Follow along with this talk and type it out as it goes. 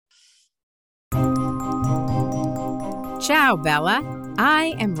Ciao, Bella.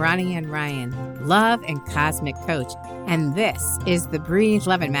 I am Ronnie Ann Ryan, love and cosmic coach, and this is the Breathe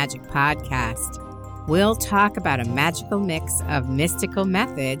Love and Magic podcast. We'll talk about a magical mix of mystical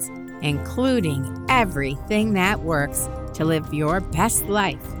methods, including everything that works to live your best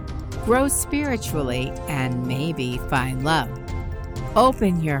life, grow spiritually, and maybe find love.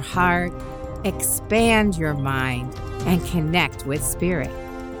 Open your heart, expand your mind, and connect with spirit.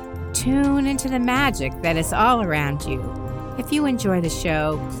 Tune into the magic that is all around you. If you enjoy the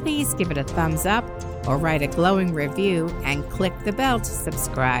show, please give it a thumbs up or write a glowing review and click the bell to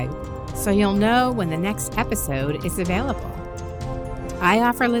subscribe so you'll know when the next episode is available. I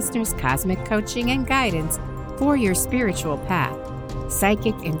offer listeners cosmic coaching and guidance for your spiritual path,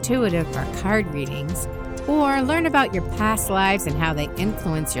 psychic, intuitive, or card readings, or learn about your past lives and how they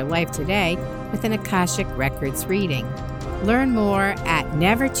influence your life today with an Akashic Records reading. Learn more at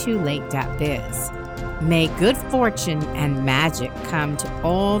nevertoolate.biz. May good fortune and magic come to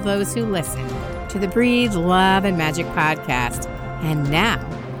all those who listen to the Breathe Love and Magic podcast. And now,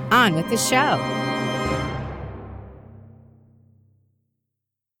 on with the show.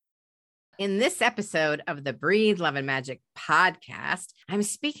 In this episode of the Breathe Love and Magic podcast, I'm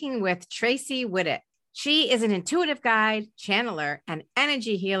speaking with Tracy Whittet. She is an intuitive guide, channeler, and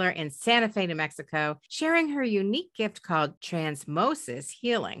energy healer in Santa Fe, New Mexico, sharing her unique gift called Transmosis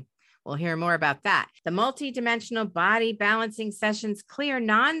Healing. We'll hear more about that. The multidimensional body balancing sessions clear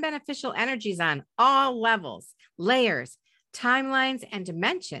non-beneficial energies on all levels, layers, timelines, and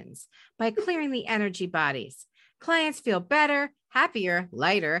dimensions by clearing the energy bodies. Clients feel better, happier,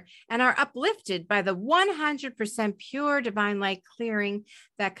 lighter, and are uplifted by the 100% pure divine light clearing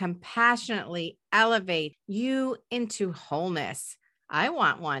that compassionately elevate you into wholeness. I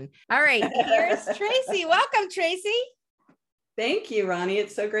want one. All right, here's Tracy. Welcome, Tracy. Thank you, Ronnie.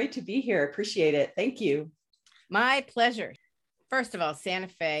 It's so great to be here. Appreciate it. Thank you. My pleasure. First of all, Santa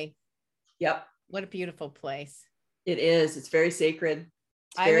Fe. Yep. What a beautiful place. It is. It's very sacred.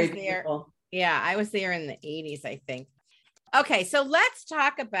 It's very beautiful. Yeah, I was there in the 80s, I think. Okay, so let's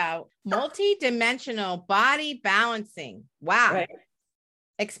talk about multi-dimensional body balancing. Wow. Right.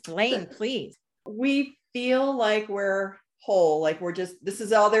 Explain, please. We feel like we're whole, like this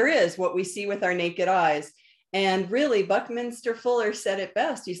is all there is, what we see with our naked eyes. And really, Buckminster Fuller said it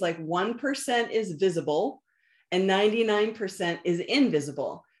best. He's like 1% is visible and 99% is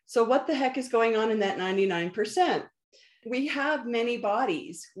invisible. So what the heck is going on in that 99%? We have many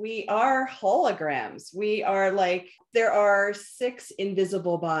bodies. We are holograms. There are 6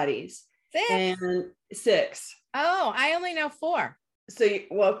 invisible bodies. 6? And 6. Oh, I only know 4. So,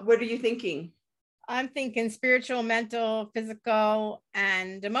 what are you thinking? I'm thinking spiritual, mental, physical,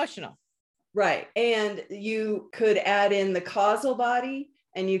 and emotional. Right. And you could add in the causal body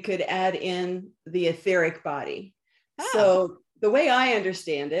and you could add in the etheric body. Oh. So the way I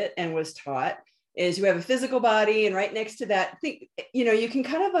understand it and was taught is you have a physical body, and right next to that, you can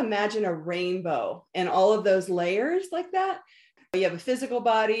kind of imagine a rainbow and all of those layers like that. You have a physical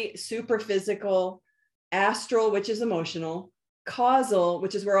body, super physical, astral, which is emotional, causal,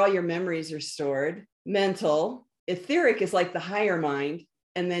 which is where all your memories are stored, mental, etheric is like the higher mind,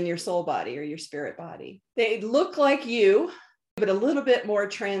 and then your soul body or your spirit body. They look like you, but a little bit more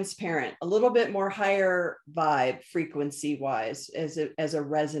transparent, a little bit more higher vibe frequency wise as a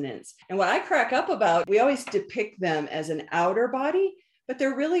resonance. And what I crack up about, we always depict them as an outer body, but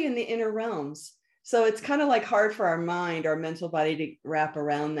they're really in the inner realms. So it's kind of like hard for our mind, our mental body to wrap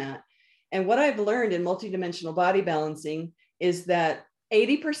around that. And what I've learned in multidimensional body balancing is that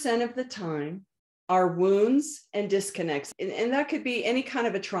 80% of the time, are wounds and disconnects. And that could be any kind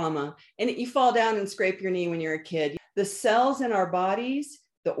of a trauma. And you fall down and scrape your knee when you're a kid. The cells in our bodies,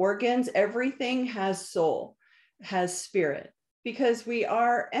 the organs, everything has soul, has spirit, because we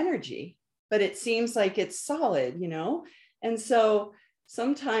are energy, but it seems like it's solid, And so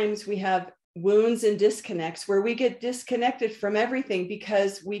sometimes we have wounds and disconnects where we get disconnected from everything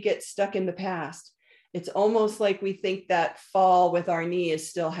because we get stuck in the past. It's almost like we think that fall with our knee is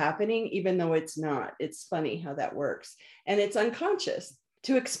still happening, even though it's not. It's funny how that works. And it's unconscious.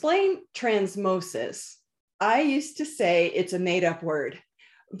 To explain transmosis, I used to say it's a made-up word,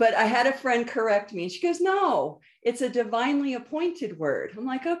 but I had a friend correct me. And she goes, no, it's a divinely appointed word. I'm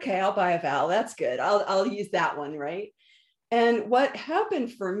like, okay, I'll buy a vowel. That's good. I'll use that one, right? And what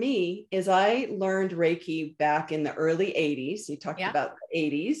happened for me is I learned Reiki back in the early 80s. You talked about the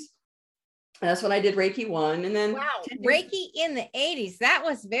 80s. That's when I did Reiki 1. And then Reiki in the 80s. That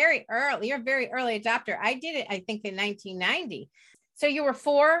was very early. You're a very early adopter. I did it, I think, in 1990. So you were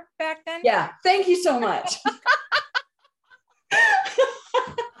 4 back then? Yeah. Thank you so much.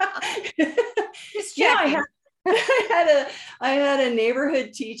 Just checking. I had a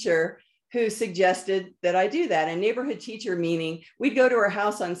neighborhood teacher who suggested that I do that. A neighborhood teacher, meaning we'd go to her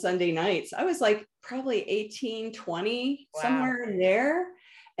house on Sunday nights. I was like probably 18, 20, Wow. somewhere in there.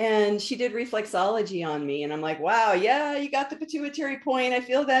 And she did reflexology on me. And I'm like, wow, yeah, you got the pituitary point. I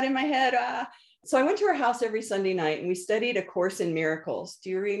feel that in my head. So I went to her house every Sunday night and we studied A Course in Miracles.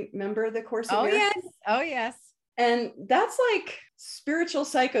 Do you remember the Course in Miracles? Yes. Oh, yes. And that's like spiritual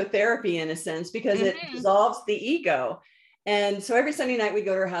psychotherapy in a sense, because it dissolves the ego. And so every Sunday night we'd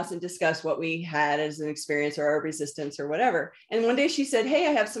go to her house and discuss what we had as an experience or our resistance or whatever. And one day she said, hey,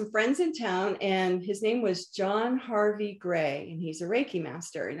 I have some friends in town, and his name was John Harvey Gray, and he's a Reiki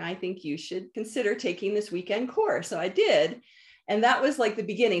master. And I think you should consider taking this weekend course. So I did. And that was like the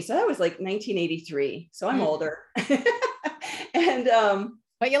beginning. So that was like 1983. So I'm older. And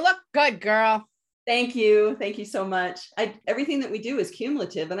but you look good, girl. Thank you. Thank you so much. Everything that we do is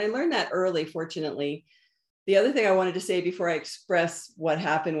cumulative. And I learned that early, fortunately. The other thing I wanted to say before I express what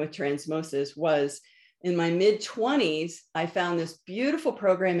happened with transmosis was in my mid-20s, I found this beautiful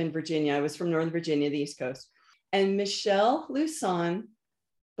program in Virginia. I was from Northern Virginia, the East Coast. And Michelle Luson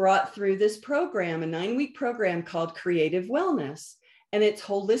brought through this program, a 9-week program called Creative Wellness. And it's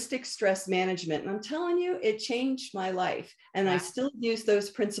holistic stress management. And I'm telling you, it changed my life. And I still use those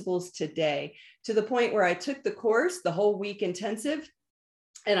principles today, to the point where I took the course, the whole week intensive,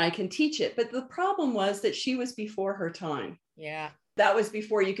 and I can teach it. But the problem was that she was before her time. Yeah. That was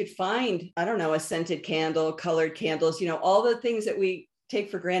before you could find, I don't know, a scented candle, colored candles, all the things that we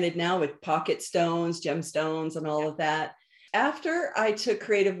take for granted now with pocket stones, gemstones, and all of that. After I took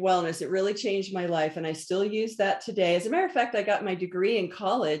Creative Wellness, it really changed my life. And I still use that today. As a matter of fact, I got my degree in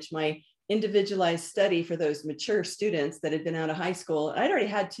college, my individualized study for those mature students that had been out of high school. I'd already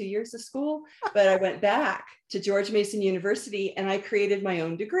had 2 years of school, but I went back to George Mason University and I created my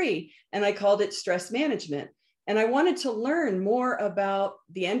own degree, and I called it stress management. And I wanted to learn more about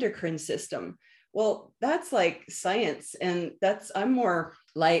the endocrine system. Well, that's like science, and I'm more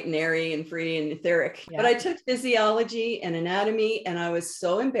light and airy and free and etheric. Yeah. But I took physiology and anatomy, and I was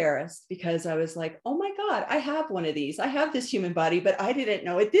so embarrassed because I was like, oh my God, I have one of these. I have this human body, but I didn't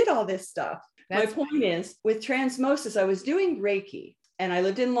know it did all this stuff. My point is, with transmosis, I was doing Reiki, and I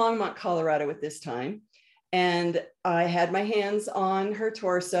lived in Longmont, Colorado at this time. And I had my hands on her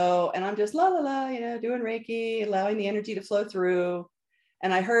torso, and I'm just doing Reiki, allowing the energy to flow through.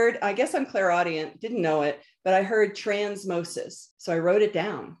 And I heard, I guess I'm clairaudient, didn't know it, but I heard transmosis. So I wrote it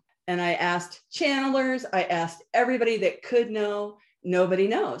down, and I asked channelers, I asked everybody that could know, nobody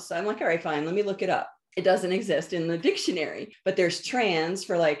knows. So I'm like, all right, fine, let me look it up. It doesn't exist in the dictionary, but there's trans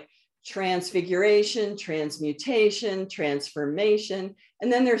for like transfiguration, transmutation, transformation,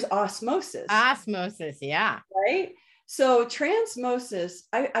 and then there's osmosis. Osmosis, yeah. Right? So transmosis,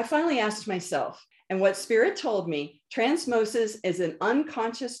 I finally asked myself, and what Spirit told me, transmosis is an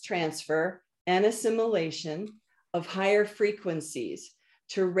unconscious transfer and assimilation of higher frequencies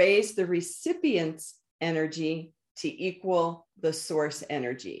to raise the recipient's energy to equal the source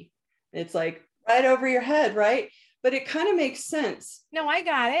energy. It's like right over your head, right? But it kind of makes sense. No, I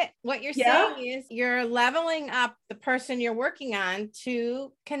got it. What you're saying is you're leveling up the person you're working on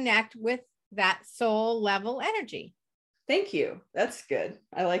to connect with that soul level energy. Thank you. That's good.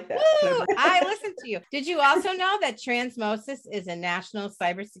 I like that. Woo! I listened to you. Did you also know that Transmosis is a national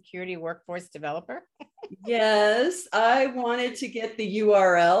cybersecurity workforce developer? Yes. I wanted to get the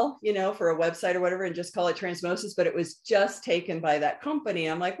URL, for a website or whatever, and just call it Transmosis, but it was just taken by that company.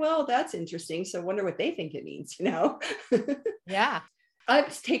 I'm like, well, that's interesting. So I wonder what they think it means, Yeah.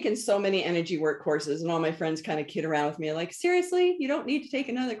 I've taken so many energy work courses, and all my friends kind of kid around with me like, seriously, you don't need to take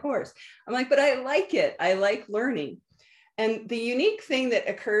another course. I'm like, but I like it. I like learning. And the unique thing that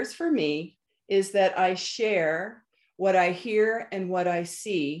occurs for me is that I share what I hear and what I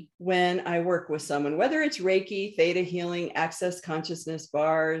see when I work with someone, whether it's Reiki, theta healing, access consciousness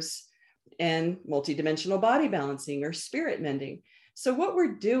bars, and multidimensional body balancing or spirit mending. So what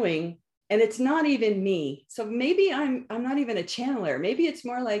we're doing, and it's not even me. So maybe I'm not even a channeler. Maybe it's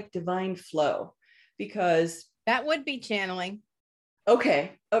more like divine flow, because that would be channeling.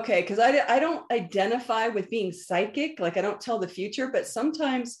 Okay. Because I don't identify with being psychic. Like I don't tell the future, but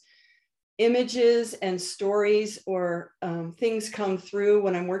sometimes images and stories or things come through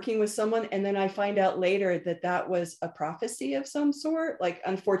when I'm working with someone. And then I find out later that was a prophecy of some sort. Like,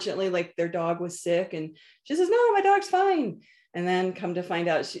 unfortunately, like their dog was sick and she says, no, my dog's fine. And then come to find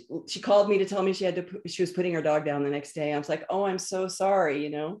out, she called me to tell me she was putting her dog down the next day. I was like, oh, I'm so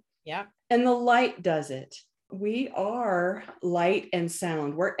sorry, Yeah. And the light does it. We are light and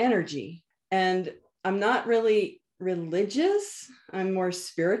sound. We're energy. And I'm not really religious. I'm more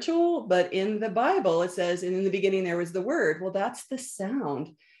spiritual, but in the Bible, it says, and in the beginning, there was the word. Well, that's the sound.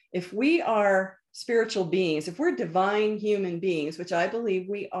 If we are spiritual beings, if we're divine human beings, which I believe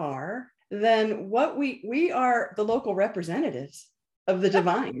we are, then what we are the local representatives of the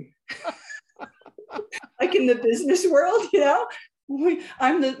divine. Like in the business world,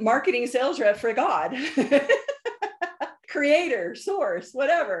 I'm the marketing sales rep for God. Creator, source,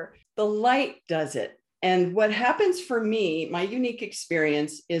 whatever. The light does it. And what happens for me, my unique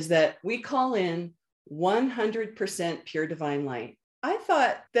experience, is that we call in 100% pure divine light. I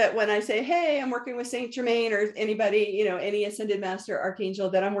thought that when I say, hey, I'm working with Saint Germain or anybody, any ascended master, archangel,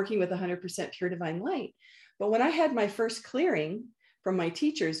 that I'm working with 100% pure divine light. But when I had my first clearing from my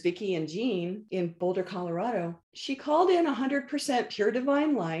teachers, Vicki and Jean in Boulder, Colorado, she called in 100% pure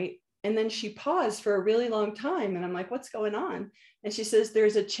divine light. And then she paused for a really long time. And I'm like, what's going on? And she says,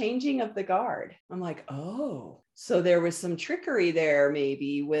 there's a changing of the guard. I'm like, oh, so there was some trickery there,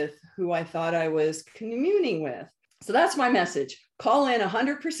 maybe with who I thought I was communing with. So that's my message. Call in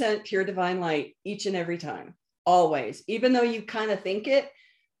 100% pure divine light each and every time, always. Even though you kind of think it,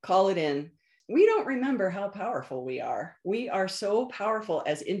 call it in. We don't remember how powerful we are. We are so powerful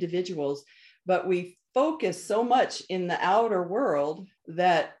as individuals, but we focus so much in the outer world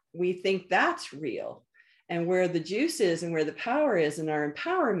that we think that's real. And where the juice is and where the power is and our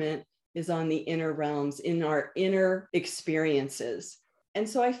empowerment is on the inner realms, in our inner experiences. And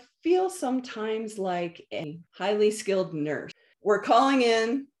so I feel sometimes like a highly skilled nurse. We're calling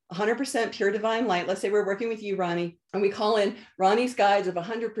in 100% pure divine light. Let's say we're working with you, Ronnie, and we call in Ronnie's guides of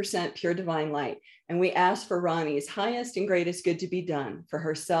 100% pure divine light. And we ask for Ronnie's highest and greatest good to be done for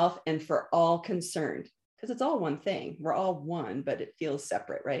herself and for all concerned. Because it's all one thing. We're all one, but it feels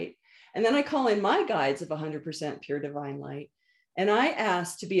separate, right? And then I call in my guides of 100% pure divine light. And I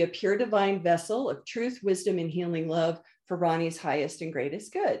ask to be a pure divine vessel of truth, wisdom, and healing love for Ronnie's highest and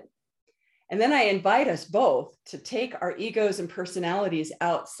greatest good. And then I invite us both to take our egos and personalities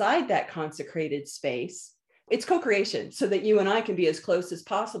outside that consecrated space. It's co-creation so that you and I can be as close as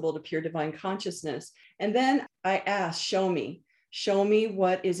possible to pure divine consciousness. And then I ask, show me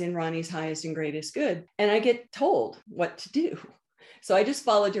what is in Ronnie's highest and greatest good. And I get told what to do. So I just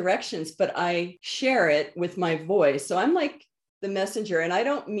follow directions, but I share it with my voice. So I'm like the messenger, and I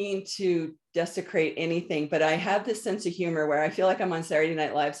don't mean to desecrate anything, but I have this sense of humor where I feel like I'm on Saturday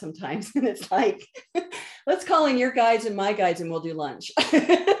Night Live sometimes. And it's like, let's call in your guides and my guides and we'll do lunch.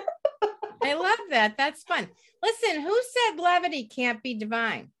 I love that. That's fun. Listen, who said levity can't be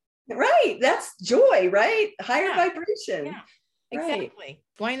divine? Right. That's joy, right? Higher vibration. Yeah. Exactly. Right.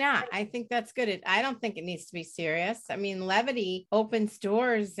 Why not? I think that's good. I don't think it needs to be serious. I mean, levity opens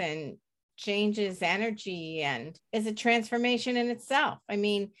doors and changes energy and is a transformation in itself. I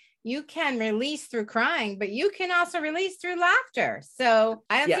mean, you can release through crying, but you can also release through laughter. So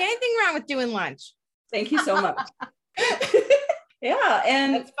I don't see anything wrong with doing lunch. Thank you so much. Yeah.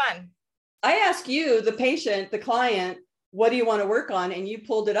 And that's fun. I ask you, the patient, the client, what do you want to work on? And you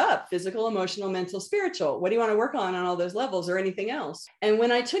pulled it up: physical, emotional, mental, spiritual. What do you want to work on all those levels or anything else? And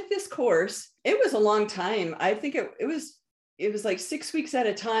when I took this course, it was a long time. I think it was like 6 weeks at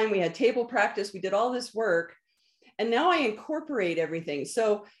a time. We had table practice. We did all this work. And now I incorporate everything.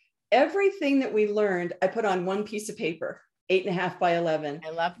 So everything that we learned, I put on one piece of paper, 8.5 by 11.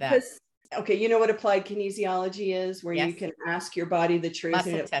 I love that. Because, okay, you know what applied kinesiology is, where you can ask your body the truth muscle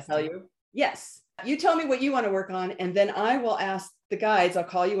and it will testing. tell you. Yes. You tell me what you want to work on, and then I will ask the guides. I'll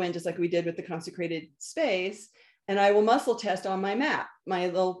call you in just like we did with the consecrated space, and I will muscle test on my map, my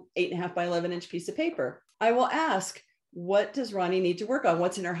little 8.5 by 11 inch piece of paper. I will ask, what does Ronnie need to work on?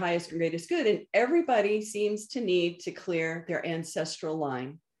 What's in her highest and greatest good? And everybody seems to need to clear their ancestral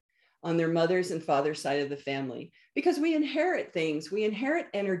line on their mother's and father's side of the family, because we inherit things. We inherit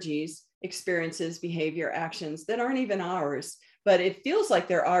energies, experiences, behavior, actions that aren't even ours, but it feels like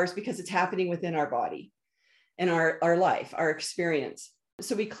they're ours because it's happening within our body and our life, our experience.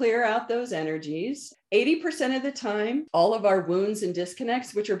 So we clear out those energies. 80% of the time, all of our wounds and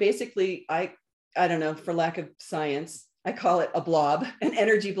disconnects, which are basically, I don't know, for lack of science, I call it a blob, an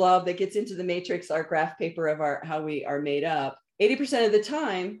energy blob that gets into the matrix, our graph paper of how we are made up. 80% of the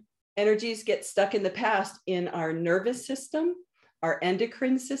time, energies get stuck in the past in our nervous system, our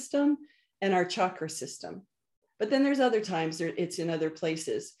endocrine system, and our chakra system. But then there's other times it's in other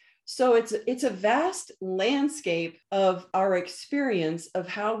places. So it's a vast landscape of our experience of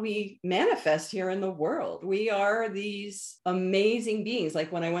how we manifest here in the world. We are these amazing beings.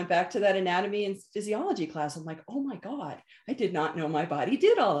 Like when I went back to that anatomy and physiology class, I'm like, oh my God, I did not know my body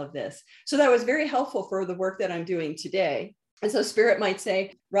did all of this. So that was very helpful for the work that I'm doing today. And so spirit might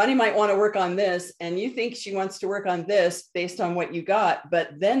say, Ronnie might want to work on this, and you think she wants to work on this based on what you got,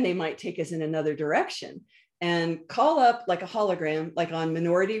 but then they might take us in another direction and call up like a hologram, like on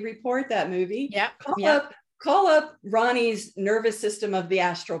Minority Report, that movie. Yeah. Call up Ronnie's nervous system of the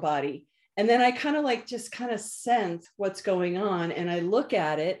astral body. And then I kind of sense what's going on, and I look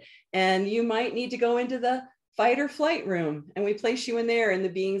at it, and you might need to go into the fight or flight room, and we place you in there, and the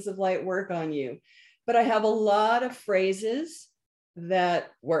beings of light work on you. But I have a lot of phrases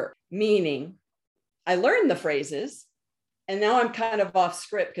that work, meaning I learned the phrases and now I'm kind of off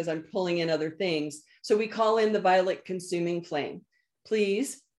script because I'm pulling in other things. So we call in the violet consuming flame.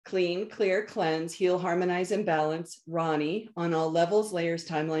 Please clean, clear, cleanse, heal, harmonize, and balance Ronnie on all levels, layers,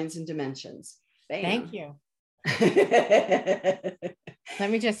 timelines, and dimensions. Bam. Thank you.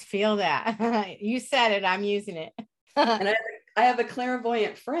 Let me just feel that. You said it, I'm using it. And I have a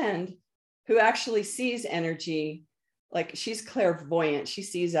clairvoyant friend who actually sees energy, like she's clairvoyant, she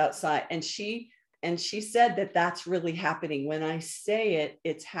sees outside, and she said that that's really happening. When I say it,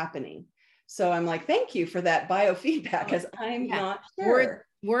 it's happening. So I'm like, thank you for that biofeedback, because I'm not sure.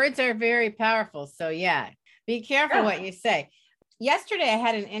 Words are very powerful. So yeah, be careful what you say. Yesterday, I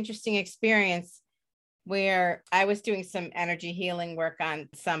had an interesting experience where I was doing some energy healing work on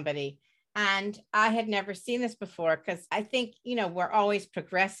somebody, and I had never seen this before, because I think, we're always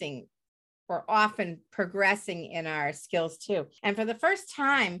progressing. We're often progressing in our skills too. And for the first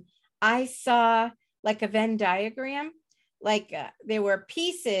time, I saw like a Venn diagram, like there were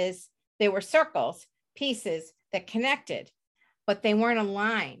pieces, there were circles, pieces that connected, but they weren't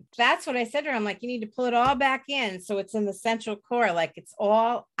aligned. That's what I said to her. I'm like, you need to pull it all back in. So it's in the central core, like it's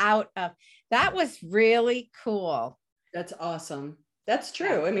all out of, that was really cool. That's awesome. That's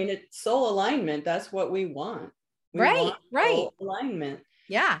true. I mean, it's soul alignment. That's what we want. We want soul alignment.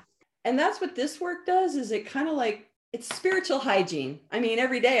 Yeah. And that's what this work does, is it kind of like, it's spiritual hygiene. I mean,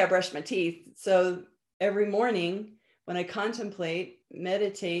 every day I brush my teeth. So every morning when I contemplate,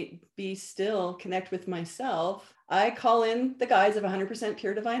 meditate, be still, connect with myself, I call in the guides of 100%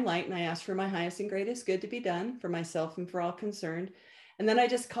 pure divine light, and I ask for my highest and greatest good to be done for myself and for all concerned. And then I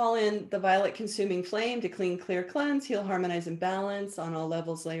just call in the violet consuming flame to clean, clear, cleanse, heal, harmonize, and balance on all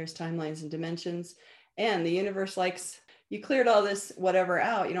levels, layers, timelines, and dimensions. And the universe likes, you cleared all this whatever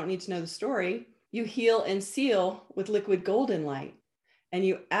out. You don't need to know the story. You heal and seal with liquid golden light, and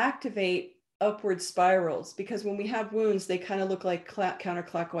you activate upward spirals, because when we have wounds, they kind of look like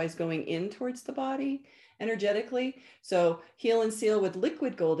counterclockwise going in towards the body energetically. So heal and seal with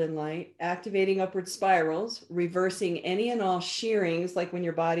liquid golden light, activating upward spirals, reversing any and all shearings, like when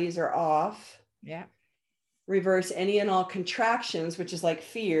your bodies are off. Yeah. Reverse any and all contractions, which is like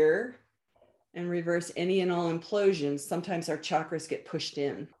fear, and reverse any and all implosions. Sometimes our chakras get pushed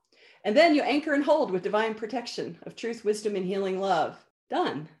in. And then you anchor and hold with divine protection of truth, wisdom, and healing love.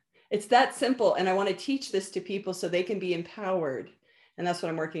 Done. It's that simple. And I want to teach this to people so they can be empowered. And that's what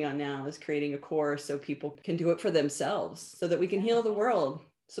I'm working on now, is creating a course so people can do it for themselves, so that we can heal the world,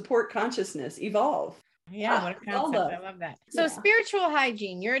 support consciousness, evolve. Yeah, what a concept. I love that. So spiritual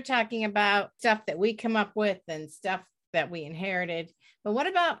hygiene, you're talking about stuff that we come up with and stuff that we inherited. But what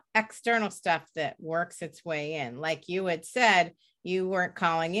about external stuff that works its way in? Like you had said, you weren't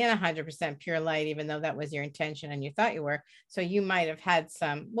calling in 100% pure light, even though that was your intention and you thought you were. So you might have had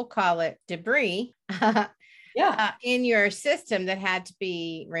some, we'll call it debris in your system that had to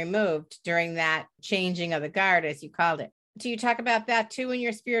be removed during that changing of the guard, as you called it. Do you talk about that too in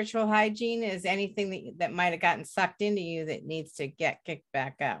your spiritual hygiene? Is anything that might have gotten sucked into you that needs to get kicked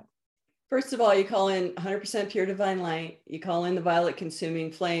back out? First of all, you call in 100% pure divine light. You call in the violet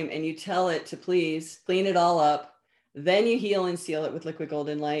consuming flame, and you tell it to please clean it all up. Then you heal and seal it with liquid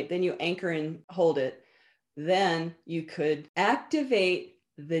golden light. Then you anchor and hold it. Then you could activate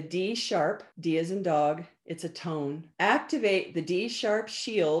the D sharp, D as in dog, it's a tone. Activate the D sharp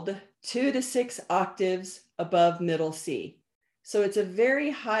shield 2 to 6 octaves above middle C. So it's a very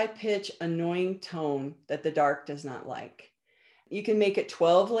high pitch, annoying tone that the dark does not like. You can make it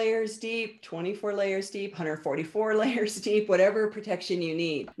 12 layers deep, 24 layers deep, 144 layers deep, whatever protection you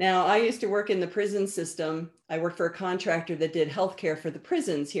need. Now, I used to work in the prison system. I worked for a contractor that did healthcare for the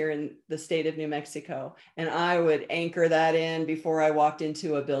prisons here in the state of New Mexico. And I would anchor that in before I walked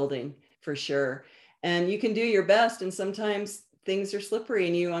into a building, for sure. And you can do your best. And sometimes things are slippery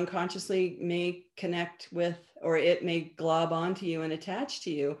and you unconsciously may connect with, or it may glob onto you and attach to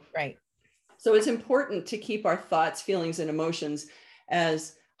you. Right. So it's important to keep our thoughts, feelings, and emotions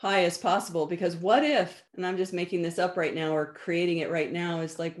as high as possible, because what if, and I'm just making this up right now or creating it right now,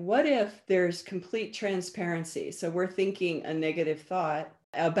 is like, what if there's complete transparency? So we're thinking a negative thought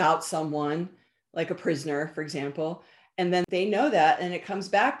about someone, like a prisoner, for example, And then they know that, and it comes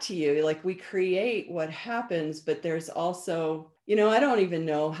back to you. Like, we create what happens, but there's also, I don't even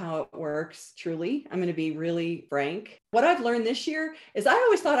know how it works truly. I'm going to be really frank. What I've learned this year is I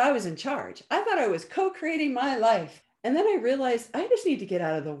always thought I was in charge. I thought I was co-creating my life. And then I realized I just need to get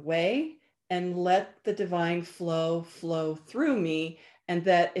out of the way and let the divine flow through me. And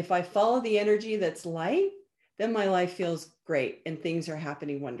that if I follow the energy that's light, then my life feels great and things are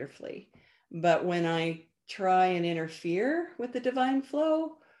happening wonderfully. But when I try and interfere with the divine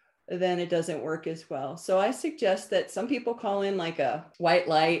flow, then it doesn't work as well. So I suggest that some people call in like a white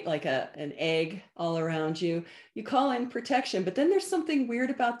light, like an egg all around you. You call in protection, but then there's something weird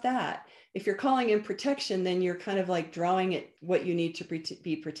about that. If you're calling in protection, then you're kind of like drawing it what you need to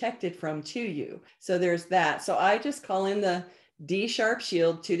be protected from to you. So there's that. So I just call in the D sharp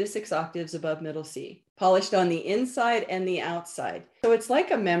shield 2 to 6 octaves above middle C, polished on the inside and the outside. So it's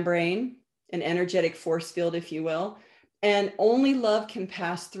like a membrane, an energetic force field, if you will, and only love can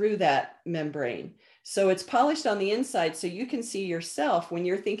pass through that membrane. So it's polished on the inside so you can see yourself when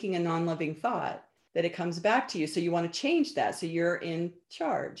you're thinking a non-loving thought, that it comes back to you. So you want to change that. So you're in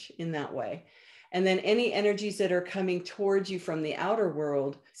charge in that way. And then any energies that are coming towards you from the outer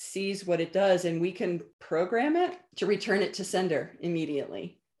world sees what it does, and we can program it to return it to sender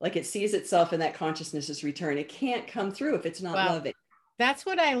immediately. Like it sees itself and that consciousness is returned. It can't come through if it's not loving. That's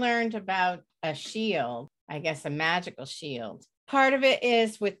what I learned about a shield, I guess a magical shield. Part of it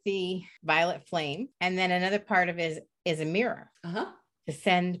is with the violet flame. And then another part of it is a mirror. To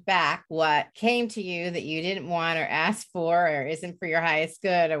send back what came to you that you didn't want or ask for or isn't for your highest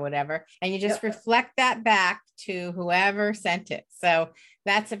good or whatever. And you just reflect that back to whoever sent it. So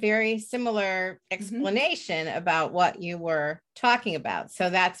that's a very similar explanation about what you were talking about. So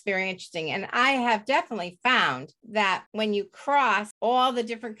that's very interesting. And I have definitely found that when you cross all the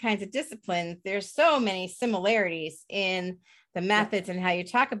different kinds of disciplines, there's so many similarities in the methods and how you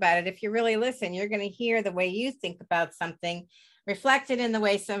talk about it. If you really listen, you're going to hear the way you think about something reflected in the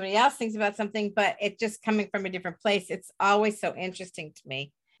way somebody else thinks about something, but it just coming from a different place. It's always so interesting to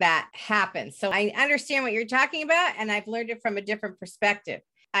me that happens. So I understand what you're talking about, and I've learned it from a different perspective.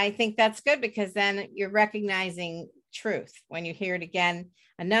 I think that's good because then you're recognizing truth. When you hear it again,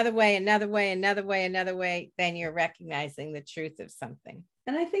 another way, then you're recognizing the truth of something.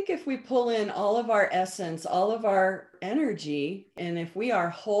 And I think if we pull in all of our essence, all of our energy, and if we are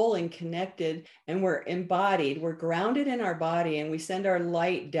whole and connected and we're embodied, we're grounded in our body, and we send our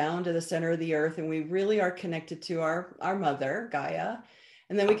light down to the center of the earth, and we really are connected to our mother, Gaia,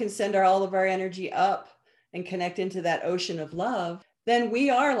 and then we can send all of our energy up and connect into that ocean of love, then we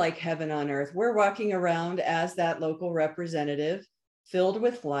are like heaven on earth. We're walking around as that local representative filled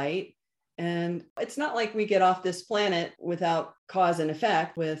with light. And it's not like we get off this planet without cause and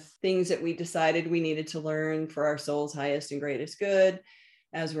effect with things that we decided we needed to learn for our soul's highest and greatest good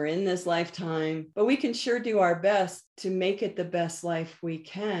as we're in this lifetime. But we can sure do our best to make it the best life we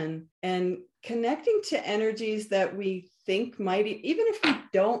can, and connecting to energies that we think might, even if we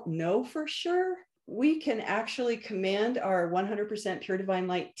don't know for sure, we can actually command our 100% pure divine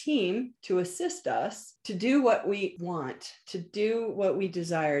light team to assist us to do what we want, to do what we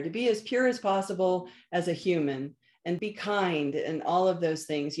desire, to be as pure as possible as a human, and be kind and all of those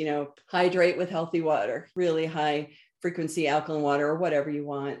things, hydrate with healthy water, really high frequency alkaline water or whatever you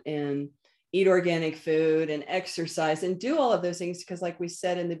want, and eat organic food and exercise and do all of those things. Because like we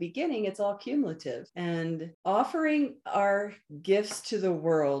said in the beginning, it's all cumulative, and offering our gifts to the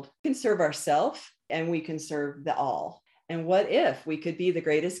world can serve ourselves and we can serve the all. And what if we could be the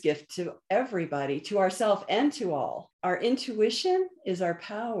greatest gift to everybody, to ourselves and to all? Our intuition is our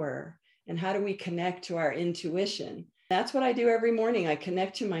power. And how do we connect to our intuition? That's what I do every morning. I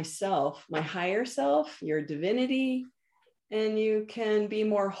connect to myself, my higher self, your divinity, and you can be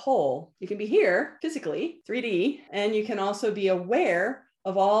more whole. You can be here physically, 3D, and you can also be aware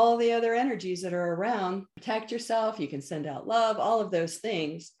of all the other energies that are around. Protect yourself. You can send out love, all of those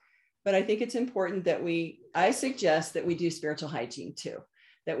things. But I think it's important that I suggest that we do spiritual hygiene too,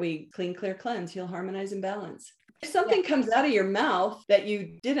 that we clean, clear, cleanse, heal, harmonize, and balance. If something comes out of your mouth that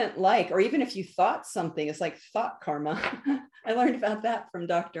you didn't like, or even if you thought something, it's like thought karma. I learned about that from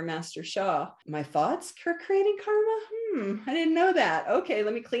Dr. Master Shah. My thoughts are creating karma? I didn't know that. Okay,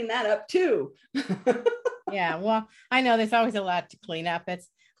 let me clean that up too. Yeah, well, I know there's always a lot to clean up. It's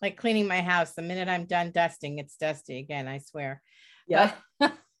like cleaning my house. The minute I'm done dusting, it's dusty again, I swear. Yeah.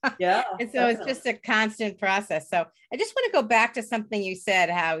 Yeah. And so it's just a constant process. So I just want to go back to something you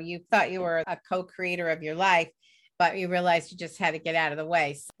said, how you thought you were a co-creator of your life, but you realized you just had to get out of the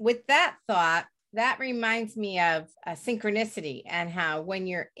way. So with that thought, That reminds me of synchronicity and how when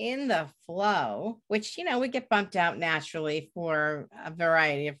you're in the flow, which, we get bumped out naturally for a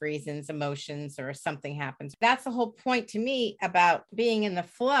variety of reasons, emotions, or something happens. That's the whole point to me about being in the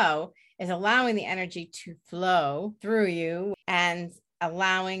flow, is allowing the energy to flow through you and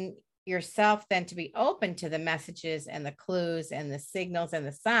allowing yourself then to be open to the messages and the clues and the signals and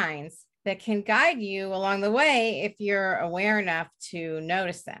the signs that can guide you along the way if you're aware enough to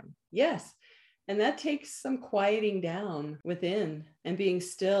notice them. Yes. And that takes some quieting down within and being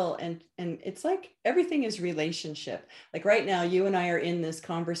still. And it's like everything is relationship. Like right now, you and I are in this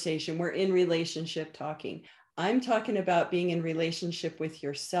conversation. We're in relationship talking. I'm talking about being in relationship with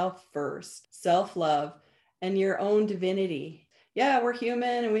yourself first, self-love, and your own divinity. Yeah, we're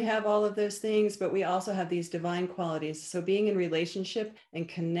human and we have all of those things, but we also have these divine qualities. So being in relationship and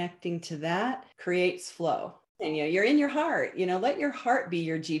connecting to that creates flow. And you're in your heart, let your heart be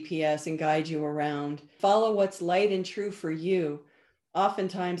your GPS and guide you around. Follow what's light and true for you.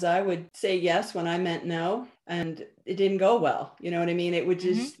 Oftentimes I would say yes when I meant no, and it didn't go well. You know what I mean? It would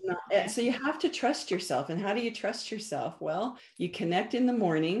just not. So you have to trust yourself. And how do you trust yourself? Well, you connect in the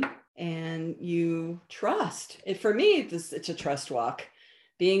morning and you trust. For me, it's a trust walk.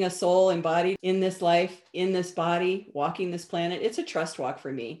 Being a soul embodied in this life, in this body, walking this planet, it's a trust walk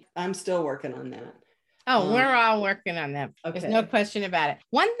for me. I'm still working on that. Oh, we're all working on them. Okay. There's no question about it.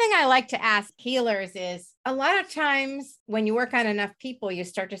 One thing I like to ask healers is, a lot of times when you work on enough people, you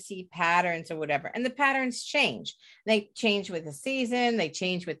start to see patterns or whatever, and the patterns change. They change with the season. They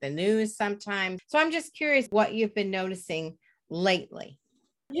change with the news sometimes. So I'm just curious what you've been noticing lately.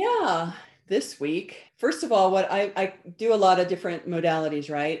 Yeah. This week, first of all, what I do a lot of different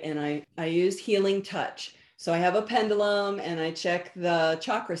modalities, right? And I use healing touch. So I have a pendulum and I check the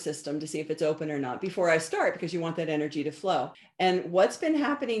chakra system to see if it's open or not before I start, because you want that energy to flow. And what's been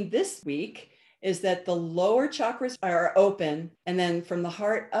happening this week is that the lower chakras are open, and then from the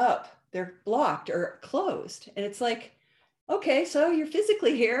heart up, they're blocked or closed. And it's like, okay, so you're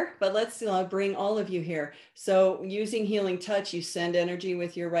physically here, but let's bring all of you here. So using healing touch, you send energy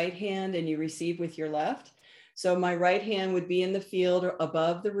with your right hand and you receive with your left. So my right hand would be in the field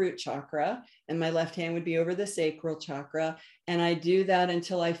above the root chakra, and my left hand would be over the sacral chakra. And I do that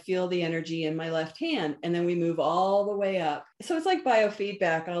until I feel the energy in my left hand. And then we move all the way up. So it's like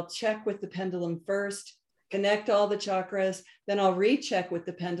biofeedback. I'll check with the pendulum first, connect all the chakras, then I'll recheck with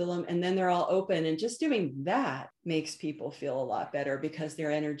the pendulum, and then they're all open. And just doing that makes people feel a lot better because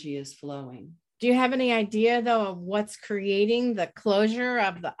their energy is flowing. Do you have any idea, though, of what's creating the closure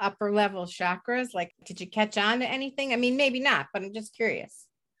of the upper level chakras? Like, did you catch on to anything? I mean, maybe not, but I'm just curious.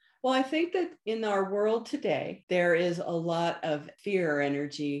 Well, I think that in our world today, there is a lot of fear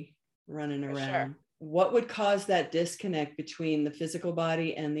energy running around. Sure. What would cause that disconnect between the physical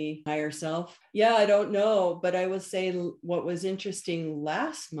body and the higher self? Yeah, I don't know. But I will say what was interesting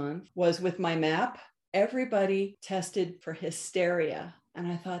last month was with my map, everybody tested for hysteria. And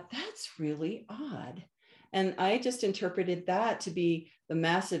I thought, that's really odd. And I just interpreted that to be the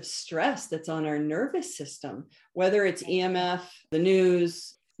massive stress that's on our nervous system, whether it's EMF, the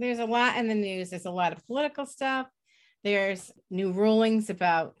news. There's a lot in the news. There's a lot of political stuff. There's new rulings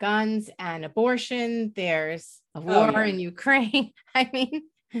about guns and abortion. There's a war in Ukraine. I mean,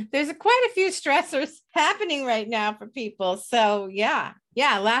 there's quite a few stressors happening right now for people. So yeah,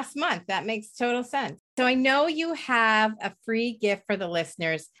 last month, that makes total sense. So I know you have a free gift for the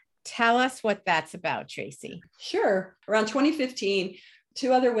listeners. Tell us what that's about, Tracy. Sure. Around 2015,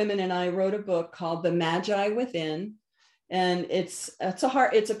 two other women and I wrote a book called The Magi Within. And it's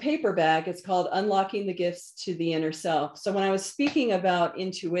a paperback. It's called Unlocking the Gifts to the Inner Self. So when I was speaking about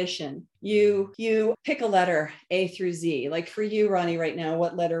intuition, you pick a letter, A through Z. Like for you, Ronnie, right now,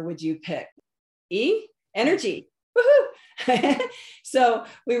 what letter would you pick? E? Energy. Woohoo! So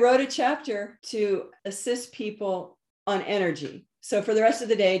we wrote a chapter to assist people on energy. So for the rest of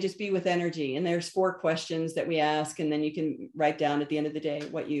the day, just be with energy. And there's 4 questions that we ask. And then you can write down at the end of the day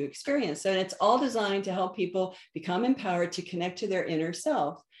what you experience. And it's all designed to help people become empowered to connect to their inner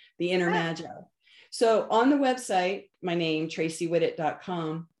self, the inner magi. So on the website, my name,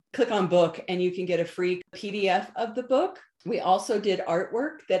 tracywhittet.com, click on book and you can get a free PDF of the book. We also did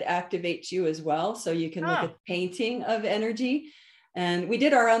artwork that activates you as well. So you can look at painting of energy. And we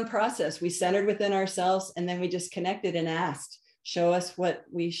did our own process. We centered within ourselves, and then we just connected and asked, show us what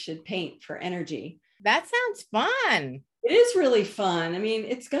we should paint for energy. That sounds fun. It is really fun. I mean,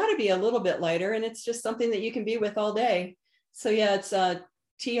 it's got to be a little bit lighter, and it's just something that you can be with all day. So yeah, it's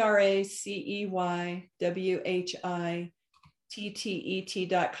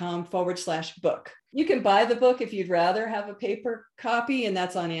TRACEYWHITTET.com/book. You can buy the book if you'd rather have a paper copy, and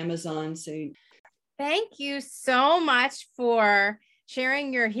that's on Amazon. So Thank you so much for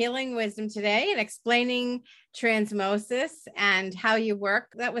sharing your healing wisdom today and explaining transmosis and how you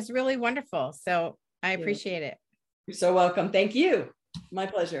work. That was really wonderful. So I appreciate it. You're so welcome. Thank you. My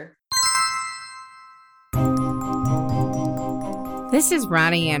pleasure. This is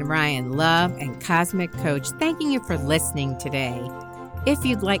Ronnie Ann Ryan, Love and Cosmic Coach, thanking you for listening today. If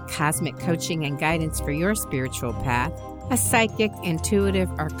you'd like cosmic coaching and guidance for your spiritual path, a psychic, intuitive,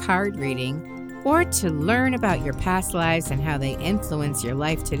 or card reading, or to learn about your past lives and how they influence your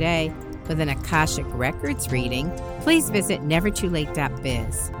life today with an Akashic Records reading, please visit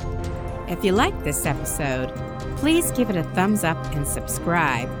nevertoolate.biz. If you like this episode, please give it a thumbs up and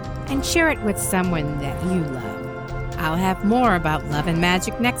subscribe, and share it with someone that you love. I'll have more about love and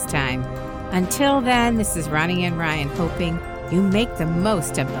magic next time. Until then, this is Ronnie Ann Ryan, hoping you make the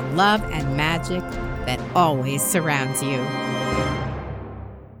most of the love and magic that always surrounds you.